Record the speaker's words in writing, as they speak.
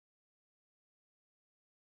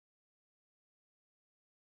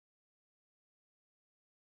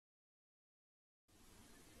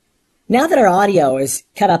Now that our audio is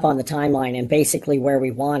cut up on the timeline and basically where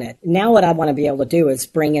we want it, now what I want to be able to do is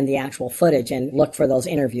bring in the actual footage and look for those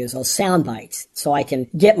interviews, those sound bites, so I can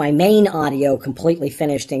get my main audio completely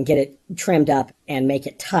finished and get it trimmed up and make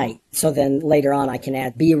it tight. So then later on I can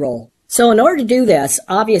add B-roll. So in order to do this,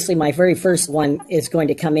 obviously my very first one is going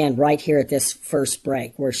to come in right here at this first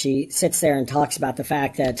break where she sits there and talks about the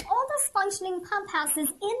fact that oldest functioning pump houses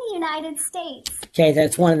in the United States. Okay,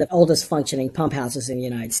 that's one of the oldest functioning pump houses in the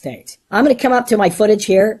United States. I'm going to come up to my footage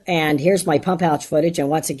here, and here's my pump house footage, and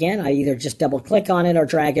once again, I either just double click on it or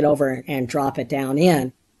drag it over and drop it down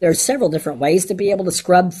in. There's several different ways to be able to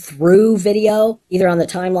scrub through video, either on the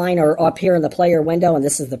timeline or up here in the player window, and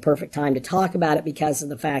this is the perfect time to talk about it because of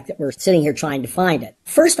the fact that we're sitting here trying to find it.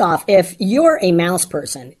 First off, if you're a mouse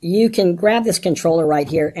person, you can grab this controller right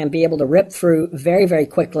here and be able to rip through very, very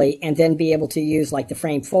quickly and then be able to use like the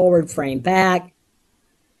frame forward, frame back,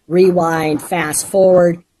 rewind, fast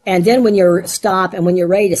forward. And then when you're stop and when you're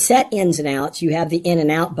ready to set ins and outs, you have the in and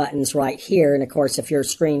out buttons right here. And of course, if your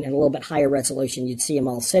screen at a little bit higher resolution, you'd see them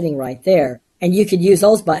all sitting right there. And you could use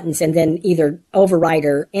those buttons and then either overwrite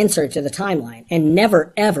or insert to the timeline and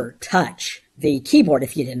never ever touch the keyboard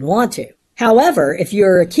if you didn't want to. However, if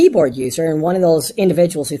you're a keyboard user and one of those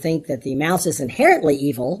individuals who think that the mouse is inherently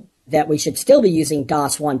evil, that we should still be using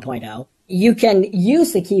DOS 1.0, you can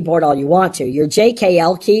use the keyboard all you want to. Your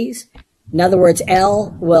JKL keys, in other words,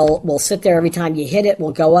 L will sit there every time you hit it,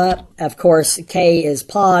 will go up. Of course, K is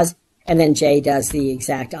pause, and then J does the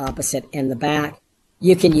exact opposite in the back.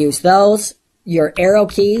 You can use those. Your arrow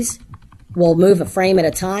keys will move a frame at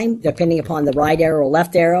a time, depending upon the right arrow or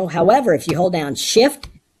left arrow. However, if you hold down Shift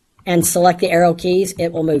and select the arrow keys,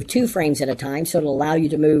 it will move 2 frames at a time, so it'll allow you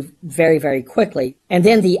to move very, very quickly. And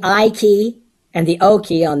then the I key and the O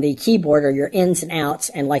key on the keyboard are your ins and outs,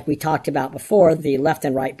 and like we talked about before, the left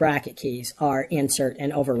and right bracket keys are insert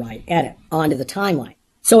and overwrite edit onto the timeline.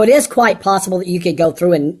 So it is quite possible that you could go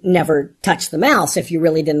through and never touch the mouse if you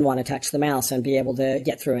really didn't want to touch the mouse and be able to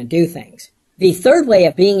get through and do things. The third way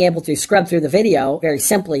of being able to scrub through the video, very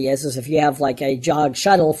simply, is if you have like a jog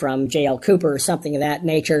shuttle from J.L. Cooper or something of that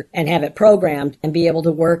nature and have it programmed and be able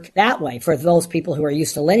to work that way. For those people who are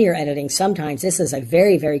used to linear editing, sometimes this is a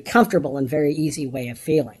very, very comfortable and very easy way of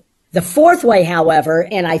feeling. The fourth way, however,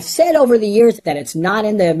 and I've said over the years that it's not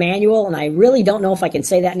in the manual, and I really don't know if I can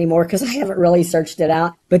say that anymore because I haven't really searched it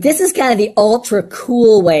out, but this is kind of the ultra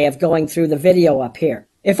cool way of going through the video up here.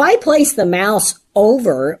 If I place the mouse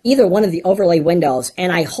over either one of the overlay windows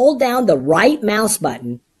and I hold down the right mouse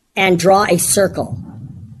button and draw a circle,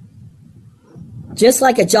 just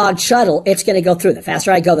like a jog shuttle, it's going to go through. The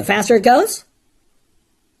faster I go, the faster it goes.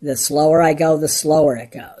 The slower I go, the slower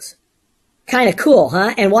it goes. Kind of cool,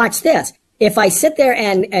 huh? And watch this. If I sit there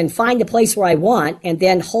and find the place where I want and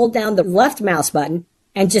then hold down the left mouse button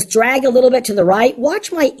and just drag a little bit to the right,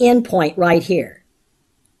 watch my endpoint right here.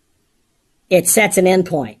 It sets an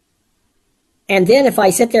endpoint. And then if I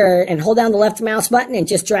sit there and hold down the left mouse button and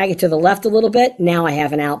just drag it to the left a little bit, now I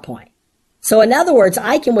have an out point. So in other words,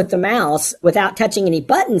 I can, with the mouse, without touching any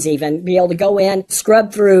buttons even, be able to go in,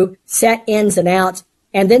 scrub through, set ins and outs,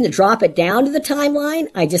 and then to drop it down to the timeline,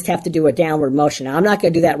 I just have to do a downward motion. Now, I'm not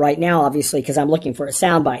going to do that right now, obviously, because I'm looking for a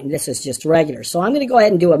soundbite, and this is just regular. So I'm going to go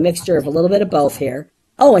ahead and do a mixture of a little bit of both here.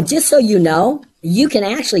 Oh, and just so you know, you can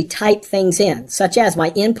actually type things in, such as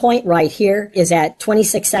my endpoint right here is at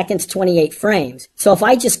 26 seconds, 28 frames. So if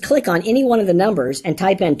I just click on any one of the numbers and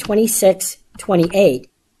type in 26,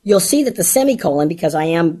 28, you'll see that the semicolon, because I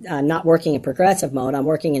am not working in progressive mode, I'm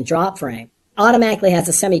working in drop frame, automatically has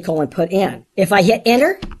a semicolon put in. If I hit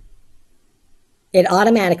enter, it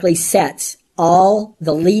automatically sets all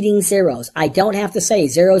the leading zeros. I don't have to say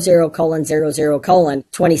 00 colon 00 colon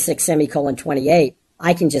 26 semicolon 28.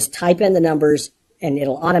 I can just type in the numbers and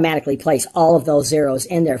it'll automatically place all of those zeros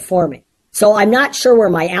in there for me. So I'm not sure where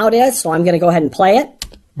my out is, so I'm going to go ahead and play it.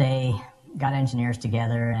 They got engineers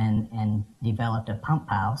together and developed a pump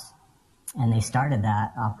house, and they started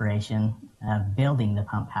that operation of building the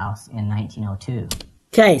pump house in 1902.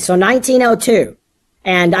 Okay, so 1902.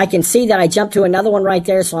 And I can see that I jumped to another one right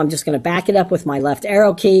there, so I'm just going to back it up with my left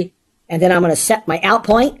arrow key, and then I'm going to set my out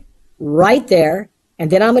point right there. And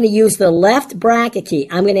then I'm going to use the left bracket key.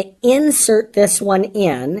 I'm going to insert this one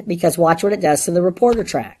in because watch what it does to the reporter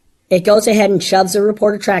track. It goes ahead and shoves the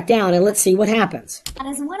reporter track down, and let's see what happens. That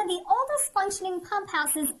is one of the oldest functioning pump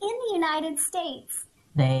houses in the United States.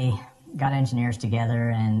 They got engineers together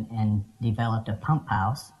and developed a pump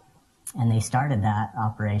house, and they started that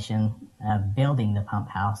operation of building the pump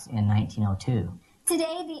house in 1902.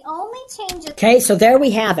 Today, the only change is... Okay, so there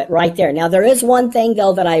we have it right there. Now, there is one thing,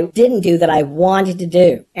 though, that I didn't do that I wanted to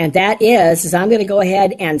do. And that is I'm going to go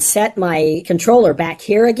ahead and set my controller back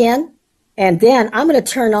here again. And then I'm going to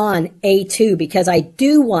turn on A2 because I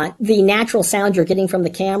do want the natural sound you're getting from the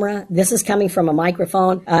camera. This is coming from a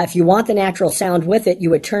microphone. If you want the natural sound with it, you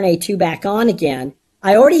would turn A2 back on again.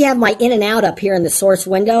 I already have my in and out up here in the source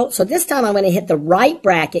window. So this time I'm going to hit the right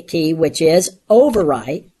bracket key, which is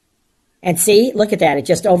overwrite. And see, look at that. It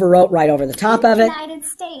just overwrote right over the top of it. United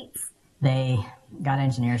States. They got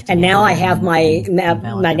engineers to... And now I have my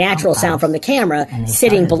natural sound from the camera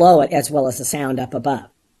sitting below it as well as the sound up above.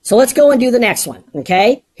 So let's go and do the next one,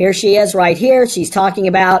 okay? Here she is right here. She's talking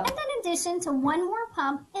about... And in addition to one more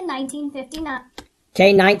pump in 1959.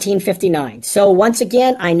 Okay, 1959. So once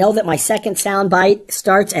again, I know that my second sound bite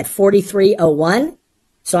starts at 4301.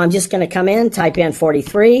 So I'm just going to come in, type in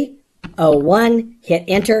 4301, hit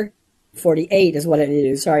enter. 48 is what it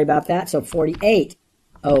is. Sorry about that. So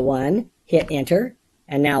 4801, hit enter.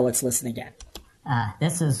 And now let's listen again.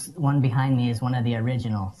 This is one behind me is one of the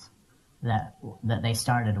originals that they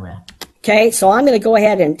started with. Okay, so I'm going to go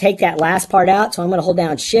ahead and take that last part out. So I'm going to hold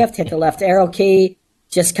down shift, hit the left arrow key,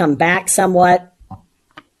 just come back somewhat.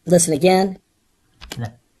 Listen again.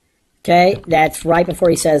 Okay, that's right before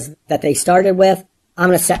he says that they started with. I'm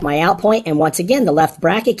going to set my out point, and once again, the left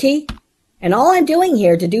bracket key. And all I'm doing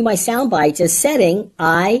here to do my sound bites is setting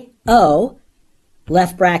I-O,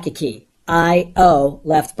 left bracket key. I-O,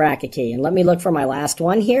 left bracket key. And let me look for my last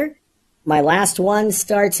one here. My last one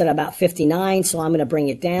starts at about 59, so I'm going to bring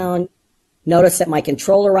it down. Notice that my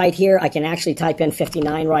controller right here, I can actually type in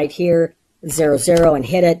 59 right here, 00, and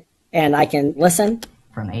hit it, and I can listen.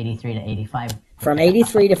 From 83 to 85. From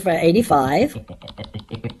 83 to 85.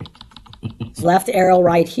 Left arrow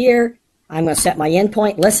right here. I'm going to set my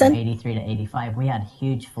endpoint. Listen. 83 to 85. We had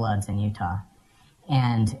huge floods in Utah.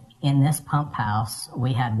 And in this pump house,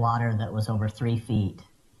 we had water that was over 3 feet.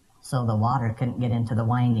 So the water couldn't get into the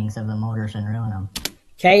windings of the motors and ruin them.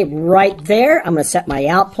 Okay, right there. I'm going to set my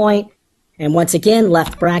out point. And once again,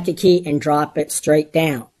 left bracket key and drop it straight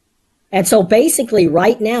down. And so basically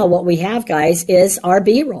right now what we have, guys, is our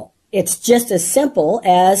B-roll. It's just as simple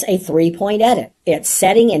as a 3-point edit. It's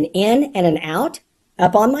setting an in and an out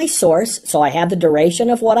up on my source, so I have the duration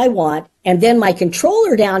of what I want, and then my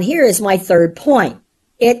controller down here is my third point.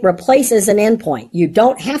 It replaces an endpoint. You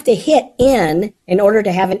don't have to hit in order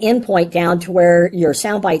to have an endpoint down to where your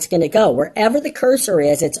soundbite's going to go. Wherever the cursor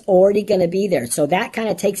is, it's already going to be there. So that kind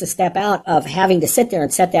of takes a step out of having to sit there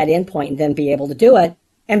and set that endpoint and then be able to do it.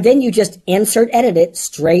 And then you just insert edit it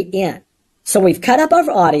straight in. So we've cut up our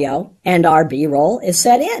audio and our B-roll is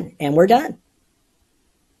set in, and we're done.